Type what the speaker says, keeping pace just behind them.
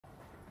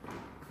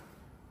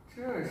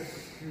这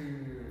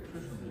是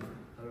什么？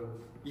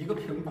一个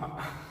平板。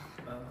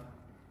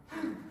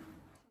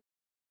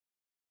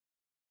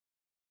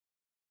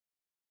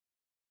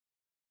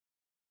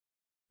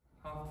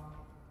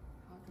好，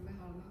准备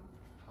好了吗？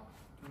好，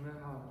准备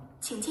好了。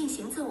请进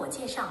行自我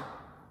介绍。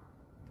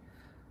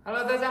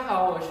Hello， 大家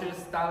好，我是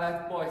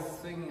Starlight Boys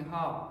孙颖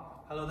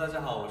浩。Hello， 大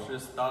家好，我是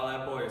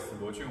Starlight Boys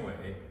罗俊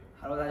伟。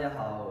Hello， 大家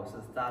好，我是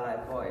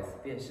Starlight Boys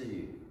卞世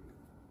宇。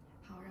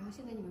好，然后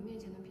现在你们面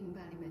前的平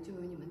板里面就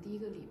有你们第一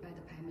个礼拜的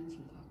排名情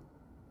况。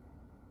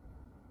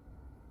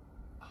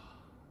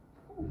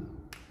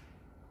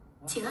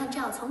请按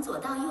照从左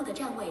到右的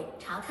站位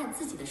查看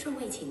自己的顺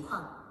位情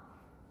况。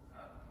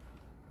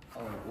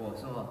哦，我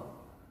是吗？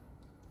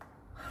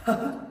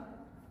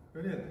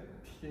有点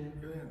偏，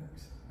有点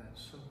难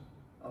受。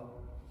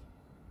哦，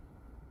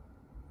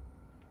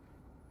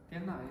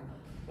点哪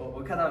一个？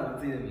我看到你们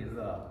自己的名字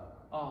了。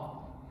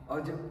哦，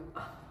就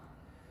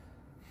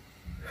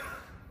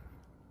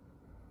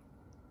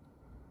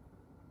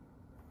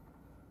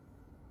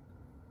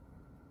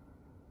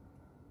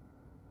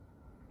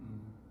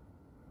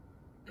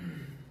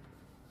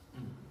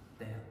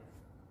对呀。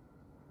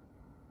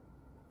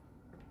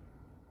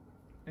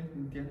哎，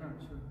你点哪儿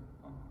去了？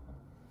哦，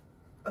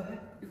哎，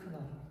又看到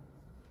了。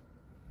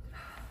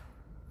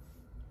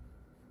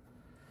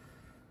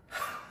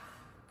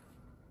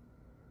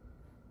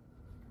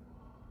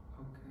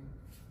OK，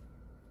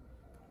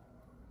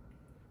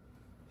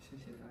 谢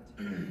谢大家。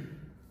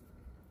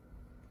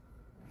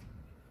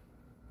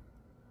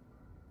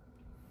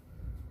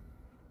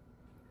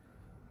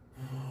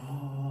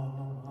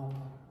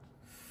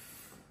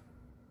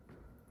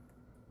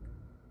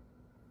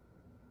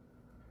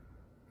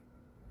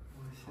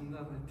现在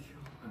在跳。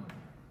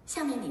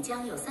下面你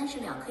将有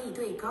30秒可以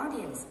对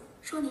Guardians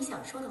说你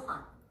想说的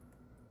话。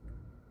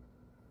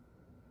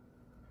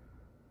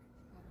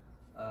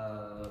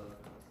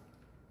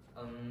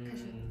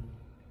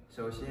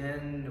首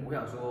先我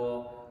想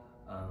说，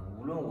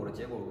无论我的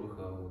结果如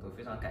何，我都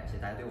非常感谢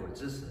大家对我的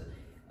支持。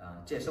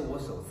这也是我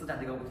首次在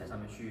这个舞台上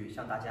面去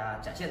向大家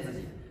展现自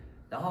己。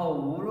然后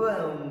无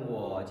论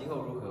我今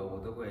后如何，我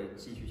都会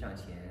继续向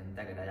前，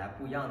带给大家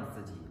不一样的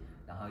自己。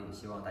然后也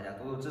希望大家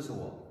多多支持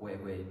我，我也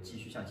会继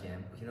续向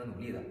前，不停的努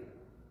力的。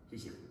谢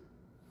谢。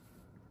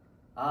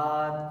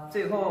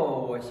最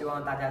后我希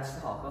望大家吃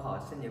好喝好，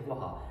身体过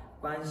好，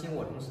关心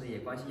我，同时也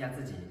关心一下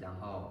自己，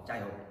然后加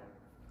油。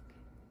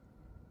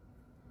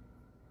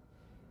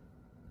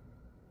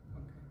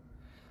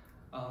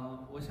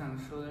我想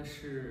说的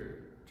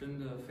是，真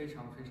的非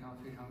常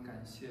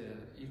感谢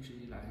一直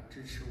以来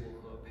支持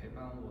我和陪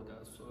伴我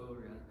的所有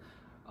人，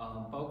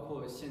包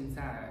括现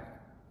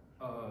在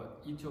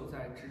依旧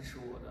在支持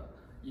我的，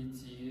以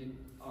及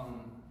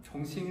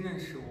重新认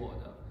识我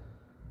的，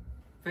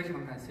非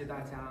常感谢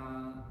大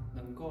家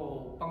能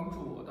够帮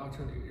助我到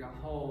这里。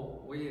然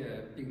后我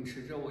也秉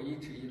持着我一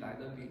直以来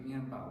的理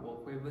念吧，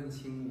我会问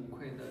心无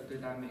愧的对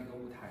待每个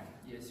舞台，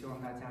也希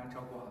望大家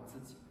照顾好自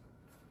己。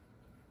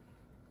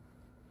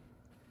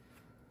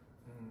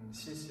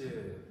谢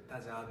谢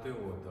大家对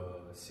我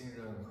的信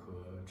任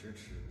和支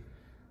持。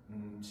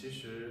其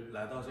实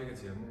来到这个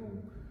节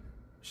目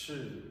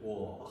是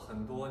我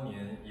很多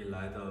年以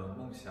来的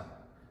梦想。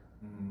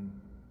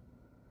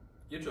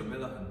也准备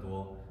了很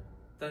多，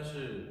但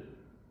是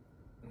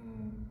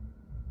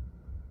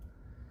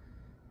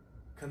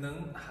可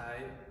能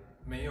还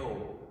没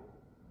有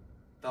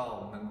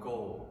到能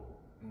够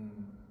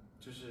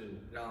就是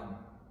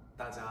让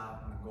大家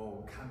能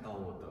够看到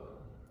我的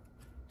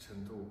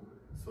程度。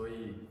所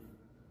以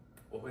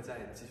我会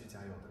再继续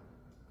加油的。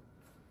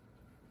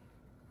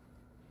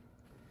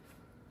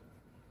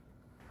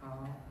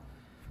好，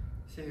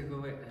谢谢各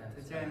位，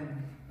再见。